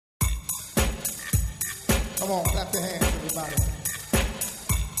Come on, clap your hands, everybody.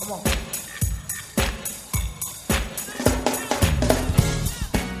 Come on.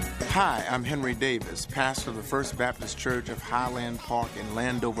 Hi, I'm Henry Davis, pastor of the First Baptist Church of Highland Park in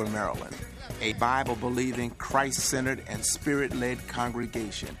Landover, Maryland, a Bible-believing, Christ-centered, and Spirit-led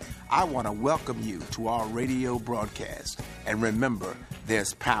congregation. I want to welcome you to our radio broadcast. And remember,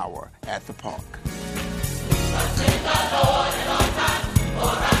 there's power at the park.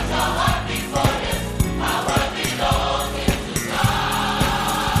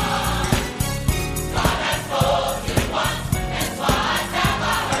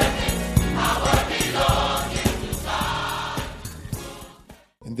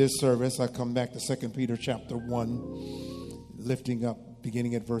 In this service, I come back to 2 Peter chapter 1, lifting up,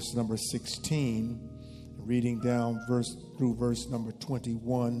 beginning at verse number 16, reading down through verse number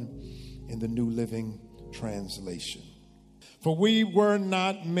 21 in the New Living Translation. For we were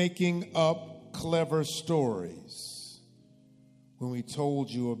not making up clever stories when we told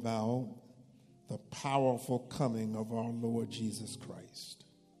you about the powerful coming of our Lord Jesus Christ.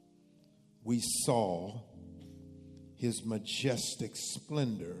 We saw his majestic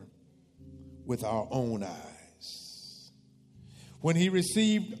splendor with our own eyes. When he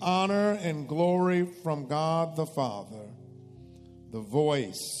received honor and glory from God the Father, the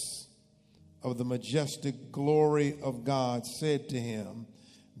voice of the majestic glory of God said to him,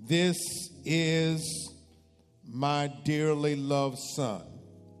 "This is my dearly loved Son,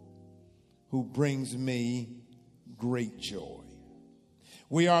 who brings me great joy."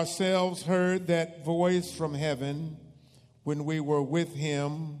 We ourselves heard that voice from heaven when we were with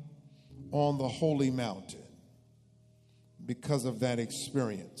him on the holy mountain. Because of that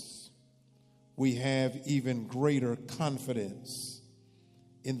experience, we have even greater confidence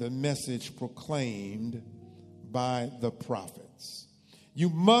in the message proclaimed by the prophets.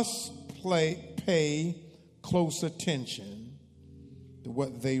 You must pay close attention to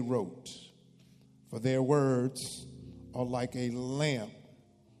what they wrote, for their words are like a lamp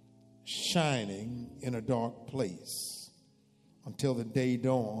shining in a dark place until the day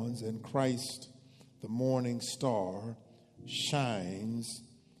dawns and Christ, the morning star, shines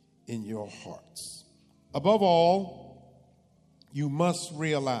in your hearts. Above all, you must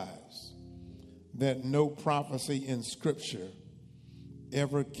realize that no prophecy in Scripture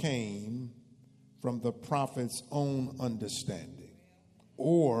ever came from the prophet's own understanding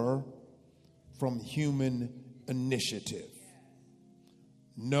or from human initiative.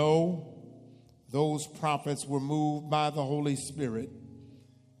 No, those prophets were moved by the Holy Spirit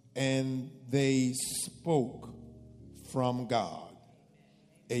and they spoke from God.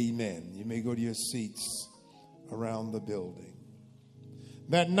 Amen. You may go to your seats around the building.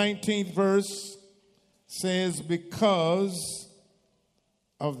 That 19th verse says, because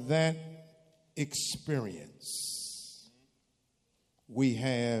of that experience, we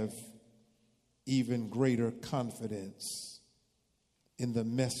have even greater confidence in the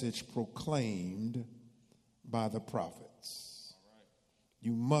message proclaimed by the prophets.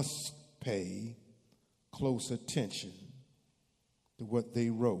 You must pay close attention to what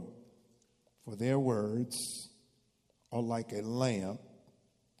they wrote, for their words are like a lamp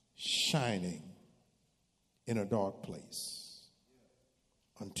shining in a dark place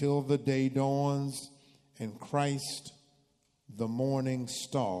until the day dawns and Christ, the morning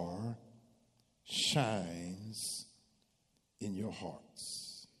star, shines in your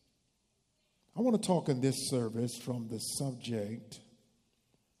hearts. I want to talk in this service from the subject,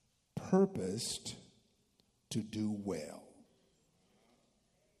 purposed to do well.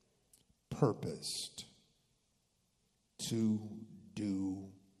 Purposed to do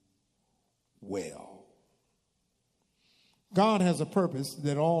well. God has a purpose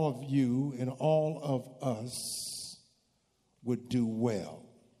that all of you and all of us would do well.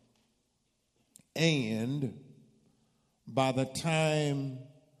 And by the time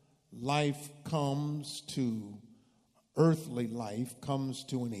life comes to, earthly life comes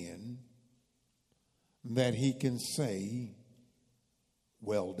to an end, that he can say,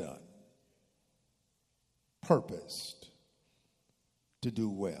 well done. Purposed to do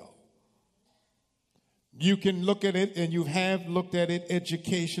well. You can look at it, and you have looked at it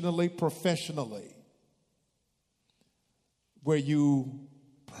educationally, professionally, where you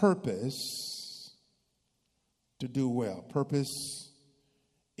purpose to do well. Purpose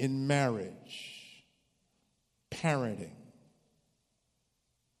in marriage, parenting.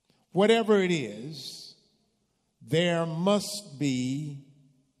 Whatever it is, there must be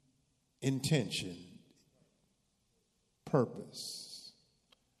intention, purpose,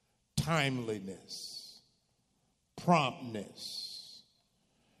 timeliness, promptness.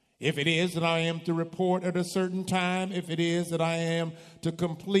 If it is that I am to report at a certain time, if it is that I am to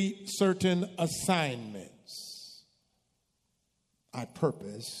complete certain assignments, I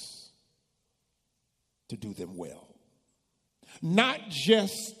purpose to do them well. Not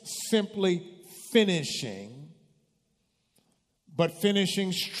just simply finishing, but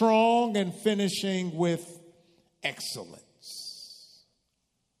finishing strong and finishing with excellence.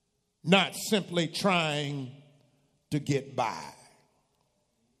 Not simply trying to get by.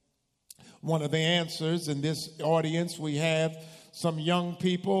 One of the answers in this audience, we have some young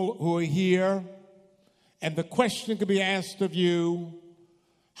people who are here, and the question could be asked of you,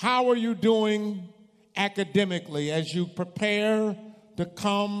 how are you doing academically as you prepare to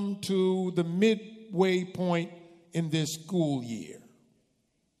come to the midway point in this school year?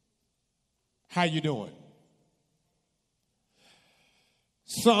 How you doing?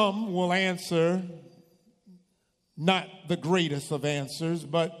 Some will answer not the greatest of answers,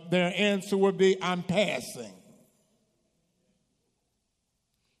 but their answer would be, I'm passing.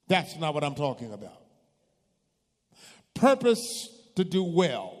 That's not what I'm talking about. Purpose to do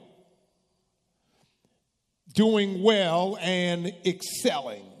well. Doing well and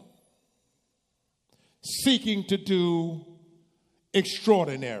excelling. Seeking to do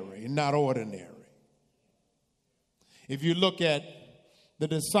extraordinary, not ordinary. If you look at the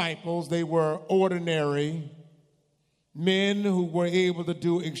disciples, they were ordinary men who were able to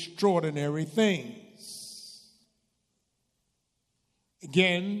do extraordinary things.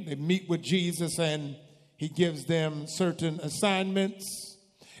 Again, they meet with Jesus and he gives them certain assignments.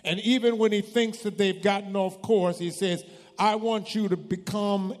 And even when he thinks that they've gotten off course, he says, I want you to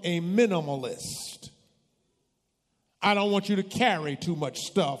become a minimalist. I don't want you to carry too much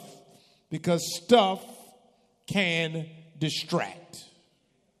stuff because stuff can distract.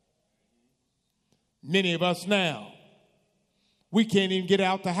 Many of us now, we can't even get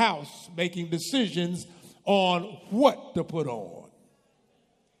out the house making decisions on what to put on.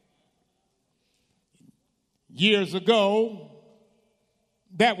 Years ago,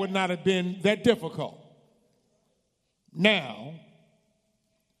 that would not have been that difficult. Now,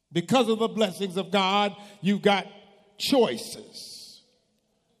 because of the blessings of God, you've got choices,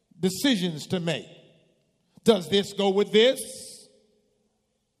 decisions to make. Does this go with this?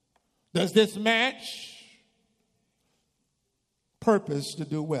 Does this match? Purpose to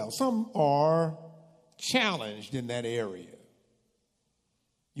do well. Some are challenged in that area.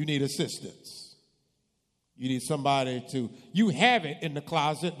 You need assistance. You need somebody you have it in the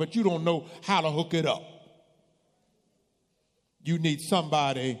closet, but you don't know how to hook it up. You need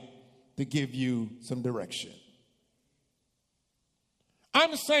somebody to give you some direction.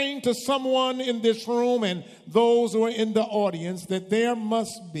 I'm saying to someone in this room and those who are in the audience that there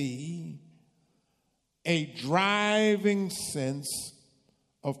must be a driving sense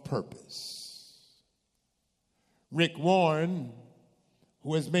of purpose. Rick Warren,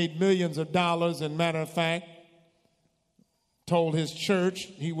 who has made millions of dollars, and matter of fact, told his church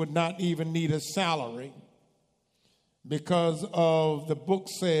he would not even need a salary because of the book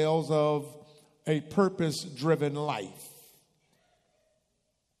sales of A Purpose-Driven Life.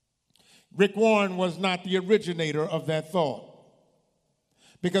 Rick Warren was not the originator of that thought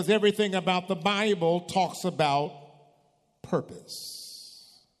because everything about the Bible talks about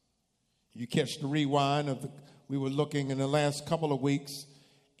purpose. You catch the rewind we were looking in the last couple of weeks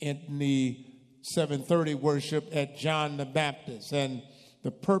in the 7:30 worship at John the Baptist and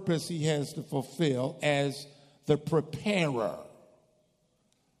the purpose he has to fulfill as the preparer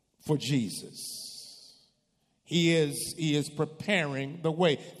for Jesus. He is preparing the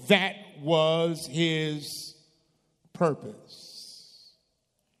way. That was his purpose.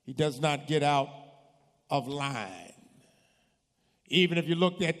 He does not get out of line. Even if you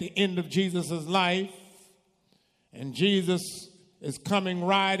looked at the end of Jesus' life, and Jesus is coming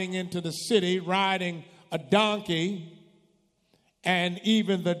riding into the city, riding a donkey, and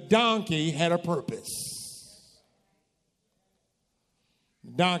even the donkey had a purpose.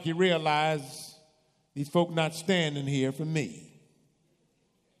 The donkey realized, these folk not standing here for me.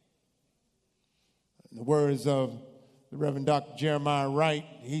 In the words of the Reverend Dr. Jeremiah Wright,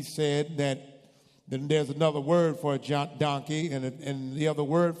 he said that then there's another word for a donkey, and the other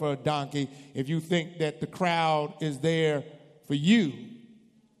word for a donkey, if you think that the crowd is there for you,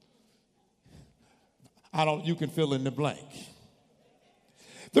 you can fill in the blank.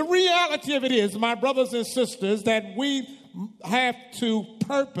 The reality of it is, my brothers and sisters, that we have to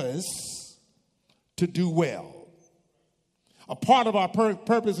purpose to do well. A part of our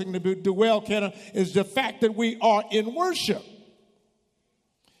purposing to do well, Kenna, is the fact that we are in worship.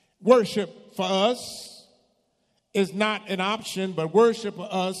 Worship for us is not an option, but worship for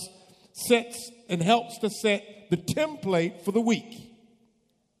us sets and helps to set the template for the week.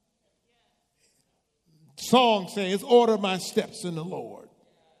 Song says, order my steps in the Lord.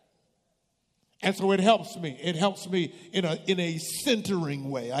 And so it helps me. It helps me in a centering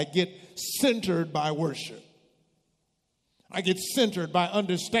way. I get centered by worship. I get centered by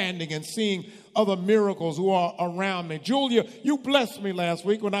understanding and seeing other miracles who are around me. Julia, you blessed me last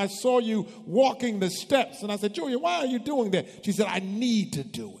week when I saw you walking the steps. And I said, Julia, why are you doing that? She said, I need to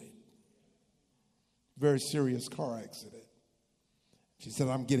do it. Very serious car accident. She said,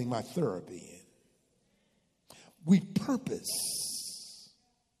 I'm getting my therapy in. We purpose.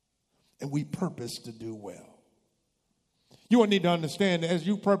 And we purpose to do well. You will need to understand that as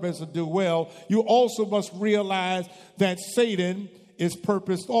you purpose to do well, you also must realize that Satan is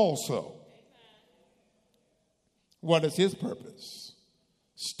purposed also. What is his purpose?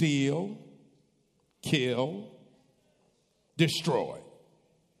 Steal, kill, destroy.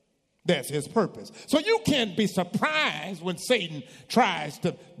 That's his purpose. So you can't be surprised when Satan tries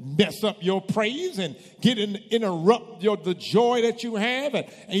to mess up your praise and interrupt the joy that you have. And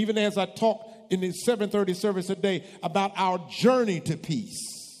even as I talk in the 7:30 service today about our journey to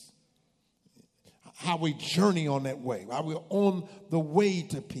peace, how we journey on that way, how we're on the way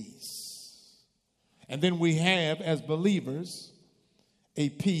to peace. And then we have, as believers, a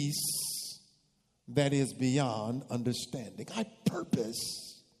peace that is beyond understanding. I purpose.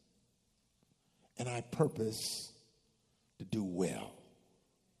 And I purpose to do well.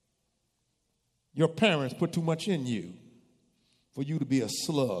 Your parents put too much in you for you to be a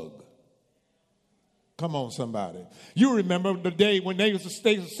slug. Come on, somebody. You remember the day when they used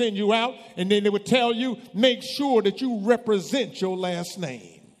to send you out and then they would tell you, make sure that you represent your last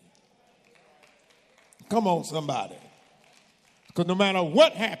name. Come on, somebody. Because no matter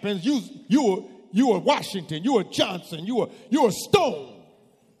what happens, you are Washington, you are Johnson, you are Stone.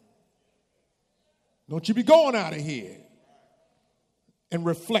 Don't you be going out of here and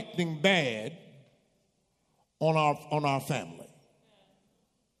reflecting bad on our family.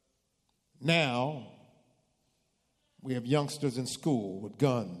 Now, we have youngsters in school with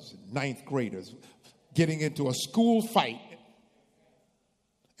guns, ninth graders, getting into a school fight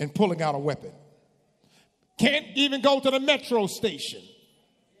and pulling out a weapon. Can't even go to the metro station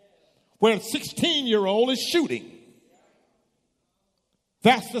where a 16-year-old is shooting.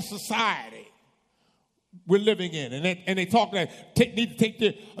 That's the society we're living in. And they talk that need to take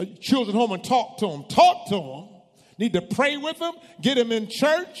their children home and talk to them. Talk to them. Need to pray with them. Get them in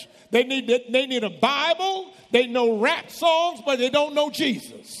church. They need a Bible. They know rap songs, but they don't know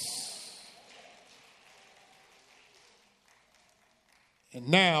Jesus. And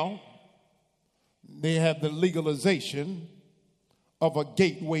now they have the legalization of a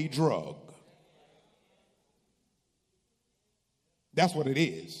gateway drug. That's what it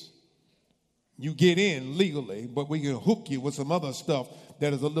is. You get in legally, but we can hook you with some other stuff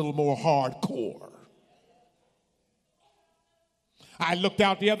that is a little more hardcore. I looked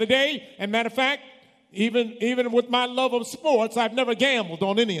out the other day, and matter of fact, even with my love of sports, I've never gambled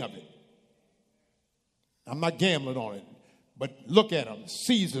on any of it. I'm not gambling on it. But look at them,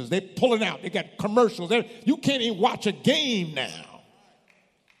 Caesars, they're pulling out. They got commercials. You can't even watch a game now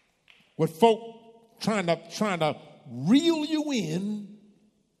with folk trying to reel you in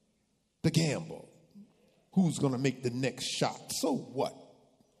to gamble. Who's going to make the next shot? So what?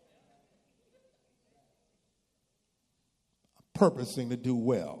 Purposing to do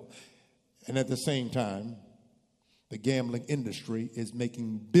well. And at the same time, the gambling industry is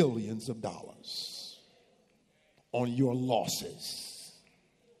making billions of dollars on your losses.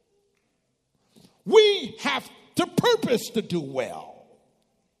 We have to purpose to do well.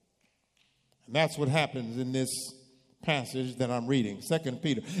 And that's what happens in this passage that I'm reading, 2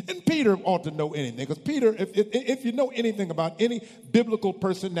 Peter. And Peter ought to know anything, because Peter, if you know anything about any biblical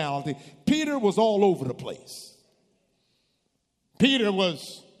personality, Peter was all over the place. Peter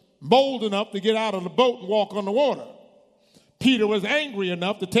was bold enough to get out of the boat and walk on the water. Peter was angry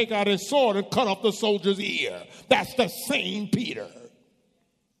enough to take out his sword and cut off the soldier's ear. That's the same Peter.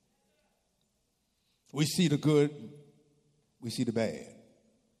 We see the good, we see the bad.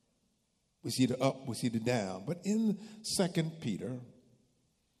 We see the up, we see the down. But in 2 Peter,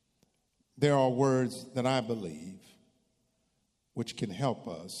 there are words that I believe which can help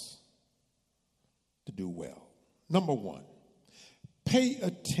us to do well. Number one, pay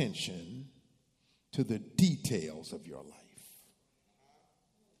attention to the details of your life.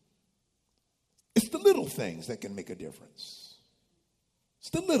 It's the little things that can make a difference.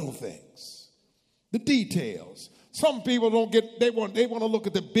 It's the little things, the details. Some people they want to look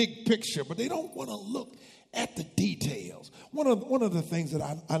at the big picture, but they don't want to look at the details. One of the things that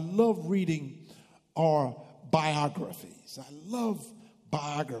I love reading are biographies. I love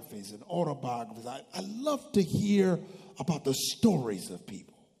biographies and autobiographies. I love to hear about the stories of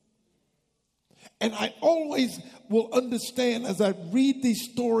people. And I always will understand as I read these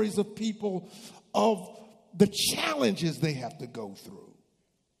stories of people of the challenges they have to go through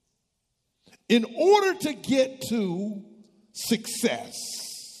in order to get to success.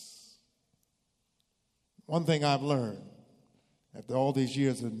 One thing I've learned after all these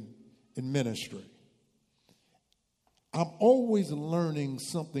years in ministry, I'm always learning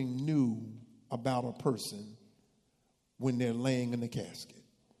something new about a person when they're laying in the casket.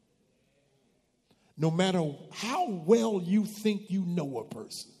 No matter how well you think you know a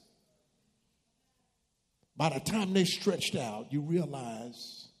person, by the time they stretched out, you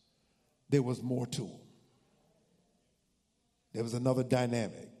realize there was more to them. There was another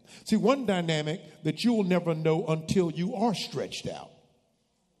dynamic. See, one dynamic that you will never know until you are stretched out.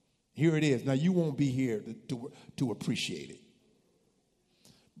 Here it is. Now, you won't be here to appreciate it.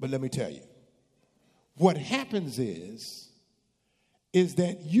 But let me tell you, what happens is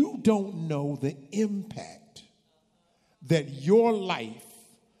that you don't know the impact that your life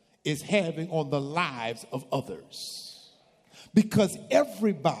is having on the lives of others. Because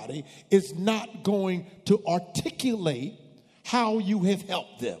everybody is not going to articulate how you have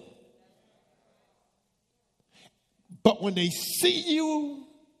helped them. But when they see you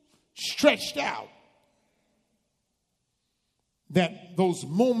stretched out, that those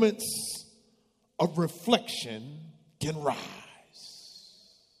moments of reflection can rise.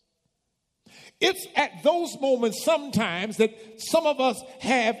 It's at those moments sometimes that some of us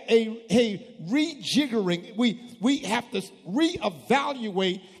have a rejiggering. We have to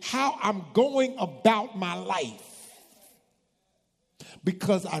reevaluate how I'm going about my life.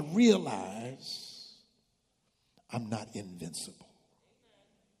 Because I realize I'm not invincible.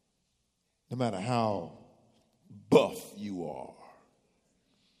 No matter how buff you are.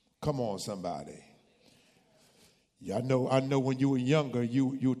 Come on, somebody. Yeah, I know when you were younger,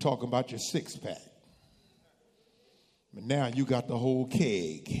 you were talking about your six-pack. But now you got the whole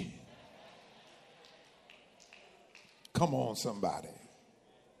keg. Come on, somebody.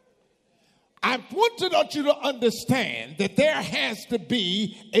 I want you to understand that there has to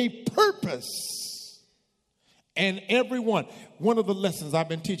be a purpose. And everyone, one of the lessons I've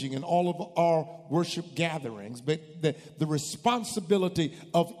been teaching in all of our worship gatherings, but the responsibility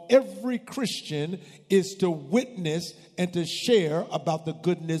of every Christian is to witness and to share about the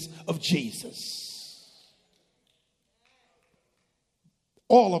goodness of Jesus.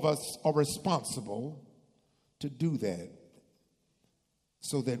 All of us are responsible to do that,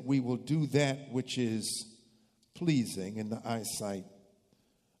 so that we will do that which is pleasing in the eyesight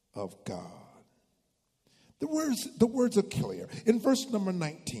of God. The words are clear. In verse number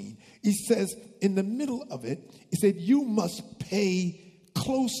 19, he says, in the middle of it, he said, you must pay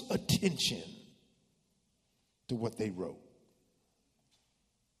close attention to what they wrote.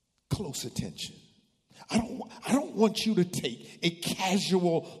 Close attention. I don't want you to take a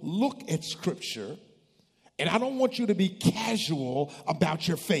casual look at Scripture, and I don't want you to be casual about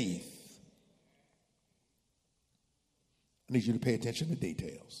your faith. I need you to pay attention to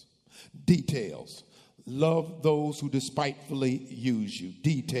details. Details. Love those who despitefully use you.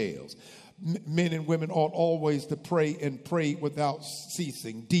 Details. Men and women ought always to pray and pray without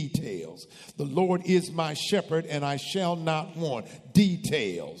ceasing. Details. The Lord is my shepherd and I shall not want.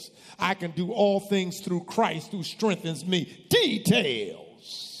 Details. I can do all things through Christ who strengthens me.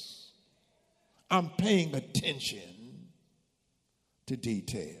 Details. I'm paying attention to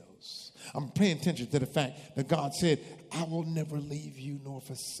details. I'm paying attention to the fact that God said, I will never leave you nor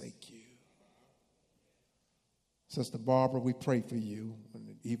forsake you. Sister Barbara, we pray for you,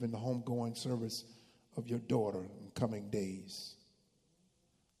 and even the homegoing service of your daughter in coming days.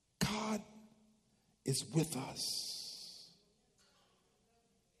 God is with us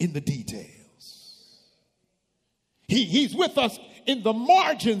in the details. He's with us in the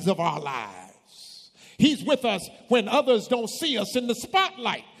margins of our lives. He's with us when others don't see us in the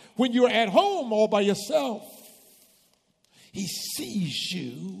spotlight, when you're at home all by yourself. He sees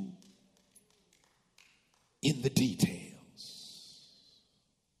you in the details.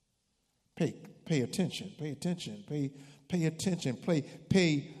 Pay attention, pay attention, pay attention,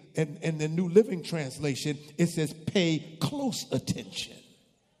 pay, and the New Living Translation, it says pay close attention.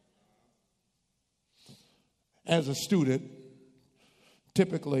 As a student,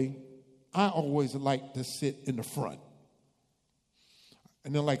 typically, I always like to sit in the front.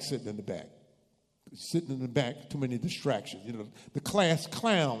 And then like sitting in the back. Sitting in the back, too many distractions. You know, the class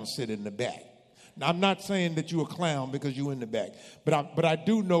clowns sit in the back. Now, I'm not saying that you're a clown because you're in the back, but I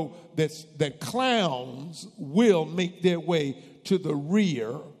do know that clowns will make their way to the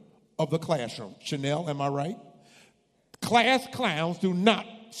rear of the classroom. Chanel, am I right? Class clowns do not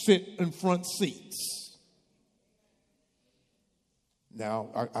sit in front seats.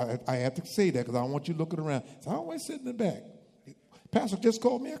 Now, I have to say that because I don't want you looking around. So I always sit in the back. Pastor just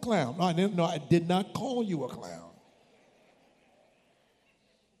called me a clown. No, I did not call you a clown.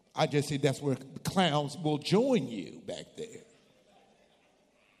 I just said that's where clowns will join you back there.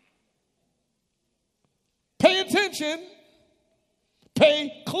 Pay attention.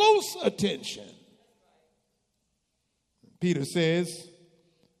 Pay close attention. Peter says,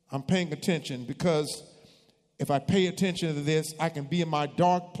 I'm paying attention because if I pay attention to this, I can be in my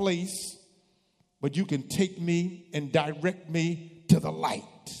dark place, but you can take me and direct me to the light.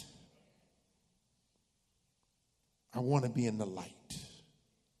 I want to be in the light.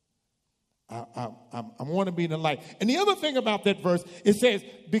 I want to be in the light. And the other thing about that verse, it says,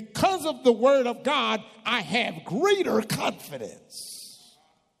 because of the word of God, I have greater confidence.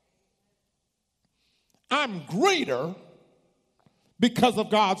 I'm greater because of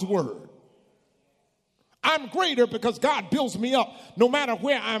God's word. I'm greater because God builds me up. No matter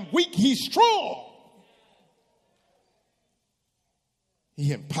where I'm weak, he's strong.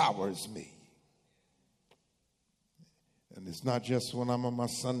 He empowers me. And it's not just when I'm on my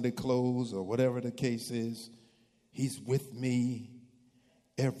Sunday clothes or whatever the case is. He's with me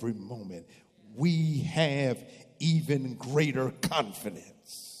every moment. We have even greater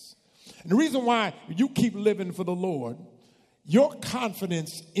confidence. And the reason why you keep living for the Lord, your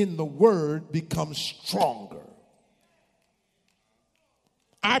confidence in the word becomes stronger.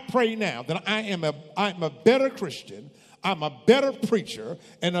 I pray now that I'm a better Christian, I'm a better preacher,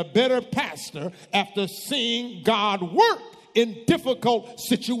 and a better pastor after seeing God work in difficult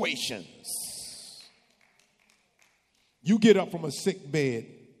situations. You get up from a sick bed,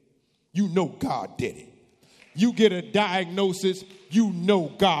 you know God did it. You get a diagnosis, you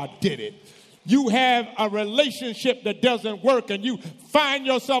know God did it. You have a relationship that doesn't work and you find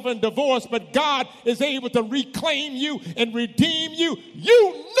yourself in divorce, but God is able to reclaim you and redeem you.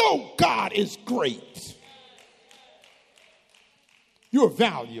 You know God is great. You're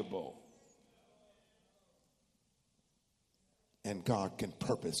valuable. And God can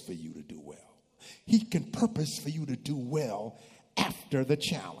purpose for you to do well. He can purpose for you to do well after the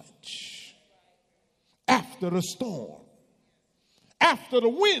challenge, after the storm, after the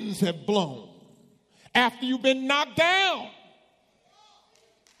winds have blown, after you've been knocked down.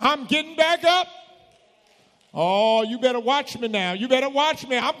 I'm getting back up. Oh, you better watch me now. You better watch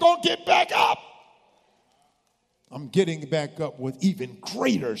me. I'm going to get back up. I'm getting back up with even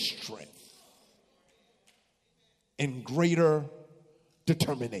greater strength and greater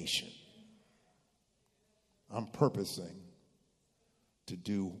determination. I'm purposing to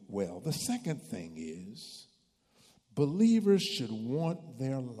do well. The second thing is, believers should want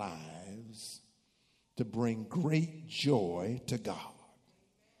their lives to bring great joy to God.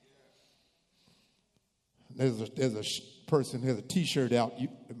 There's a person, there's a t-shirt out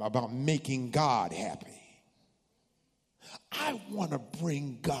about making God happy. I want to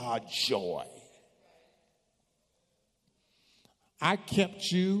bring God joy. I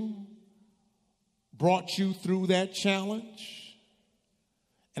kept you, brought you through that challenge.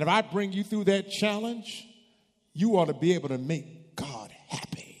 And if I bring you through that challenge, you ought to be able to make God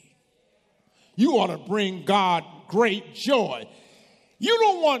happy. You ought to bring God great joy. You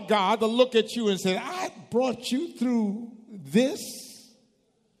don't want God to look at you and say, I brought you through this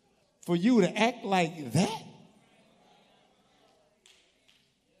for you to act like that.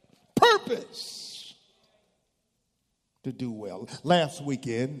 Purpose to do well. Last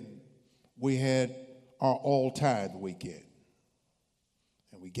weekend, we had our all-tithe weekend.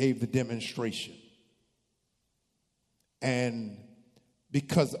 And we gave the demonstration. And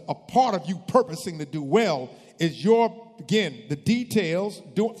because a part of you purposing to do well is the details.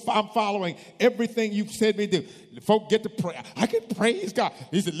 I'm following everything you've said me to do. Folk get to pray. I can praise God.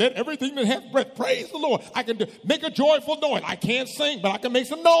 He said, let everything that has breath praise the Lord. I can make a joyful noise. I can't sing, but I can make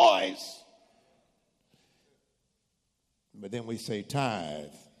some noise. But then we say tithe.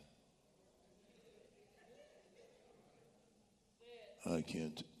 I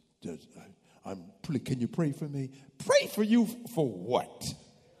can't. Can you pray for me? Pray for you for what?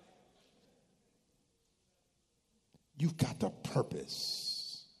 You've got the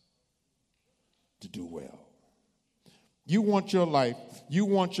purpose to do well. You want your life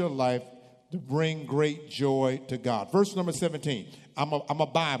to bring great joy to God. Verse number 17. I'm a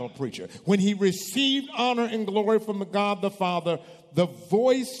Bible preacher. When he received honor and glory from God the Father, the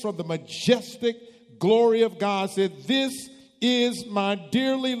voice from the majestic glory of God, said, "This is my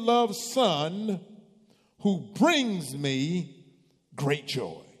dearly loved Son who brings me great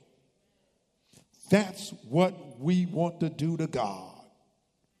joy." That's what we want to do to God.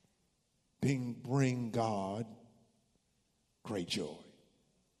 Bring God great joy.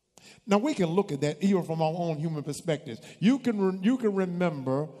 Now we can look at that even from our own human perspectives. You can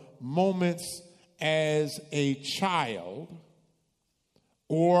remember moments as a child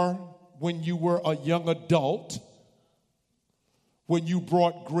or when you were a young adult when you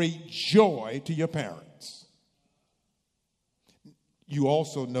brought great joy to your parents. You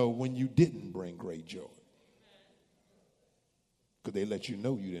also know when you didn't bring great joy, because they let you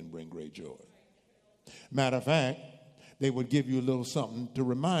know you didn't bring great joy. Matter of fact, they would give you a little something to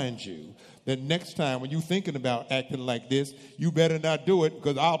remind you that next time when you're thinking about acting like this, you better not do it,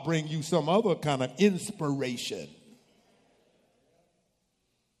 because I'll bring you some other kind of inspiration.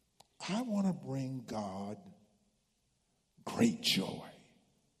 I want to bring God great joy.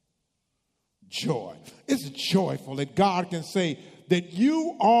 Joy. It's joyful that God can say that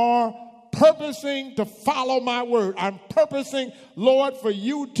you are purposing to follow my word. I'm purposing, Lord, for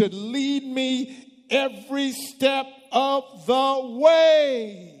you to lead me every step of the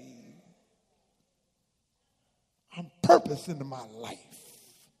way. I'm purposing in my life.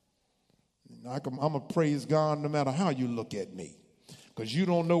 I'm going to praise God no matter how you look at me, because you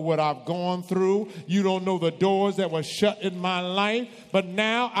don't know what I've gone through. You don't know the doors that were shut in my life. But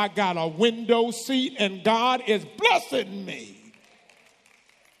now I got a window seat and God is blessing me.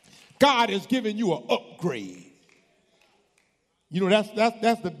 God is giving you an upgrade. You know,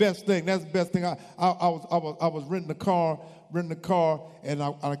 that's the best thing. That's the best thing. I was renting a car, and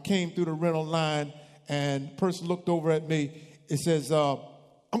I came through the rental line, and the person looked over at me. It says, "I'm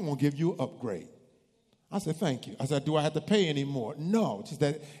going to give you an upgrade." I said, "Thank you." I said, "Do I have to pay any more?" No, it's just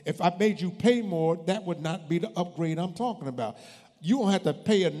that if I made you pay more, that would not be the upgrade I'm talking about. You don't have to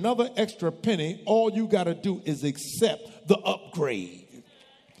pay another extra penny. All you got to do is accept the upgrade.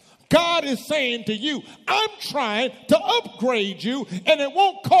 God is saying to you, I'm trying to upgrade you, and it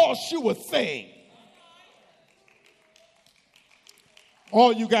won't cost you a thing.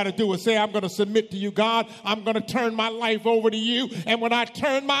 All you got to do is say, I'm going to submit to you, God. I'm going to turn my life over to you. And when I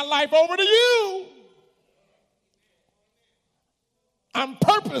turn my life over to you, I'm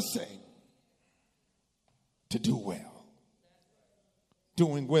purposing to do well.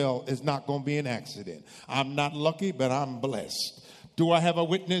 Doing well is not going to be an accident. I'm not lucky, but I'm blessed. Do I have a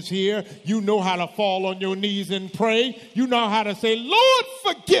witness here? You know how to fall on your knees and pray. You know how to say, Lord,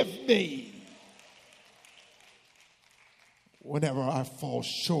 forgive me whenever I fall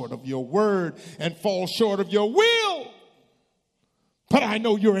short of your word and fall short of your will. But I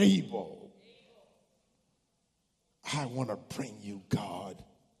know you're able. I want to bring you, God,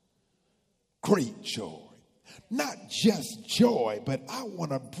 great joy. Not just joy, but I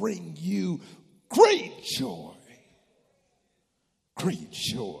want to bring you great joy. Great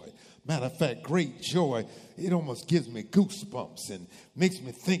joy. Matter of fact, great joy, it almost gives me goosebumps and makes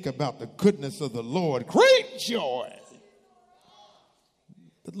me think about the goodness of the Lord. Great joy.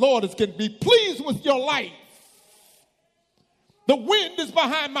 The Lord is going to be pleased with your life. The wind is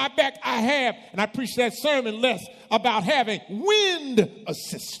behind my back. And I preached that sermon less about having wind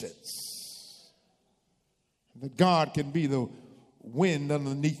assistance. That God can be the wind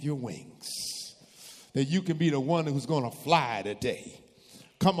underneath your wings. That you can be the one who's going to fly today.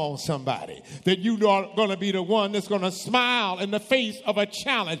 Come on, somebody. That you are going to be the one that's going to smile in the face of a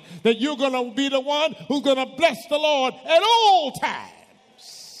challenge. That you're going to be the one who's going to bless the Lord at all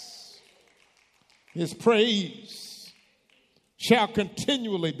times. His praise shall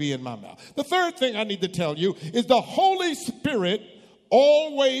continually be in my mouth. The third thing I need to tell you is the Holy Spirit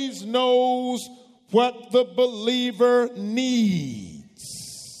always knows what the believer needs.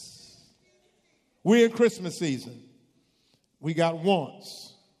 We're in Christmas season. We got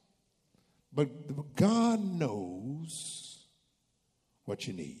wants. But God knows what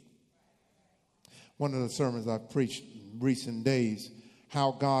you need. One of the sermons I've preached in recent days,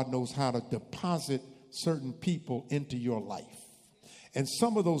 how God knows how to deposit certain people into your life. And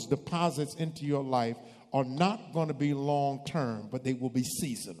some of those deposits into your life are not going to be long term, but they will be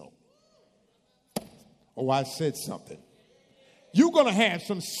seasonal. Oh, I said something. You're going to have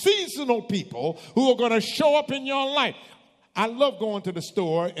some seasonal people who are going to show up in your life. I love going to the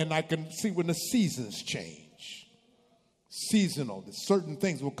store and I can see when the seasons change. Seasonal, certain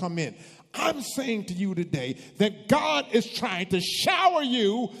things will come in. I'm saying to you today that God is trying to shower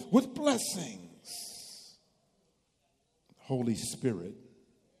you with blessings. Holy Spirit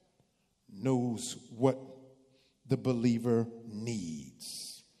knows what the believer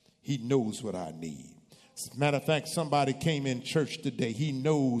needs. He knows what I need. As a matter of fact, somebody came in church today. He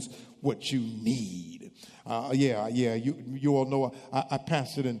knows what you need. You all know I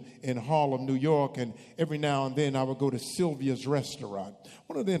pastored in Harlem, New York, and every now and then I would go to Sylvia's restaurant.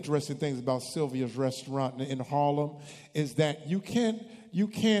 One of the interesting things about Sylvia's restaurant in Harlem is that you can't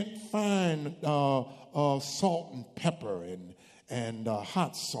find salt and pepper and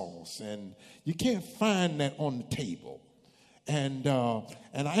hot sauce, and you can't find that on the table. And I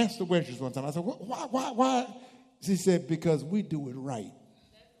asked the waitress one time, I said, why? She said, because we do it right.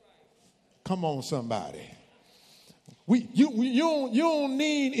 Come on, somebody. You don't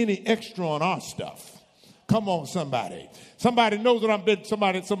need any extra on our stuff. Come on, somebody. Somebody knows that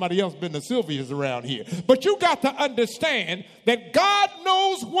somebody else been to Sylvia's around here. But you got to understand that God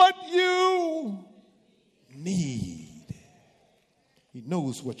knows what you need. He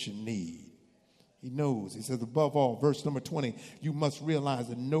knows what you need. He knows. He says, above all, verse number 20, you must realize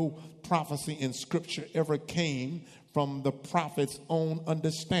that no prophecy in Scripture ever came from the prophet's own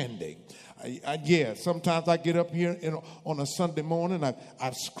understanding. Sometimes I get up here on a Sunday morning.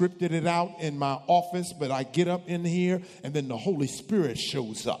 I've scripted it out in my office, but I get up in here, and then the Holy Spirit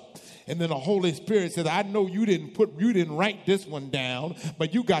shows up. And then the Holy Spirit says, I know you didn't write this one down,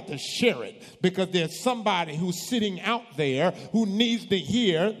 but you got to share it because there's somebody who's sitting out there who needs to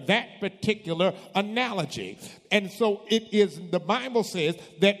hear that particular analogy. And so the Bible says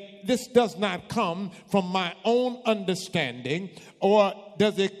that this does not come from my own understanding, or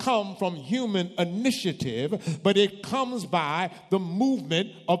does it come from human initiative, but it comes by the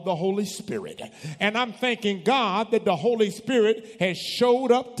movement of the Holy Spirit. And I'm thanking God that the Holy Spirit has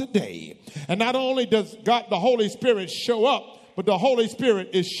showed up today. And not only does the Holy Spirit show up, but the Holy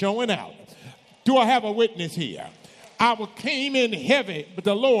Spirit is showing out. Do I have a witness here? I came in heavy, but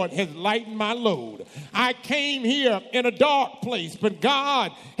the Lord has lightened my load. I came here in a dark place, but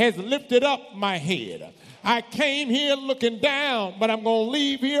God has lifted up my head. I came here looking down, but I'm going to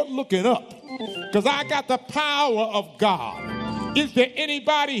leave here looking up because I got the power of God. Is there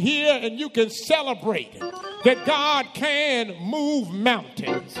anybody here and you can celebrate that God can move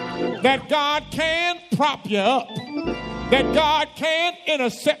mountains, that God can prop you up, that God can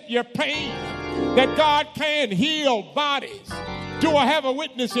intercept your pain, that God can heal bodies? Do I have a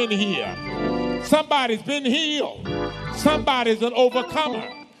witness in here? Somebody's been healed. Somebody's an overcomer.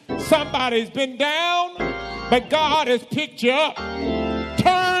 Somebody's been down, but God has picked you up,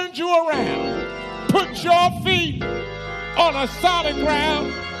 turned you around, put your feet on a solid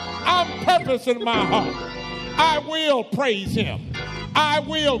ground. I'm purposing my heart. I will praise him. I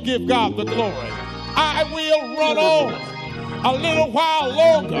will give God the glory. I will run on a little while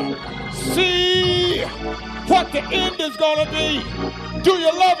longer. See what the end is going to be. Do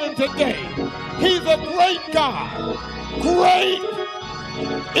you love him today? He's a great God. Great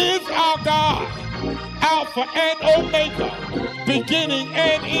is our God. Alpha and Omega, beginning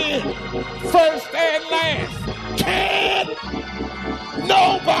and end, first and last. Can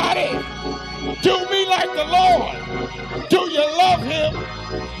nobody do me like the Lord? Do you love him?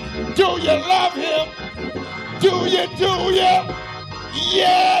 Do you love him? Do you?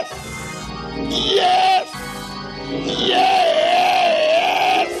 Yes! Yes! Yes!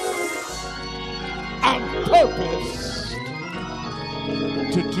 I'm purposed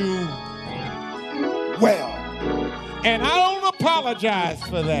to do well. And I don't apologize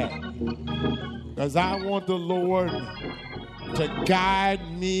for that, because I want the Lord to guide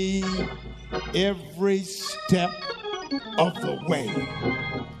me every step of the way.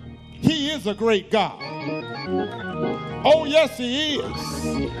 He is a great God. Oh, yes, he is.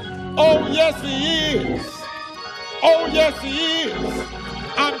 Oh, yes, he is. Oh, yes, he is.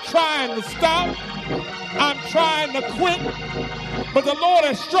 I'm trying to stop. I'm trying to quit. But the Lord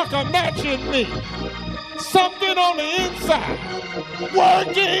has struck a match in me. Something on the inside,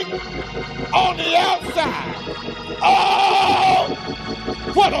 working on the outside. Oh,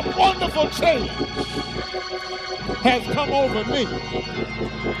 what a wonderful change has come over me.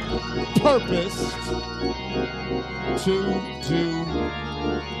 Purposed to do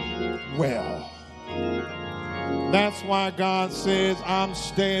well. That's why God says, I'm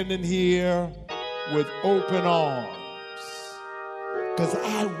standing here with open arms, because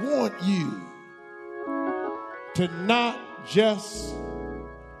I want you to not just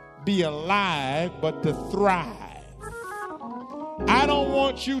be alive, but to thrive. I don't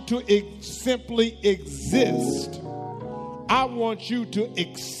want you to simply exist. I want you to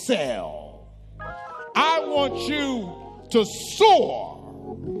excel. I want you to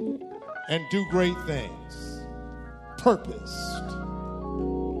soar and do great things. Purposed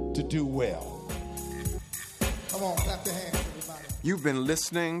to do well. Come on, clap your hands, everybody. You've been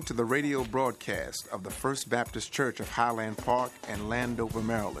listening to the radio broadcast of the First Baptist Church of Highland Park and Landover,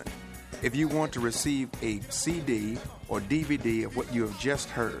 Maryland. If you want to receive a CD or DVD of what you have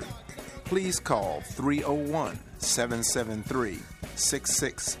just heard, please call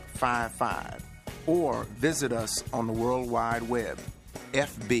 301-773-6655 or visit us on the World Wide Web,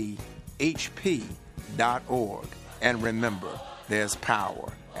 fbhp.org. And remember, there's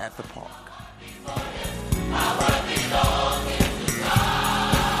power at the park.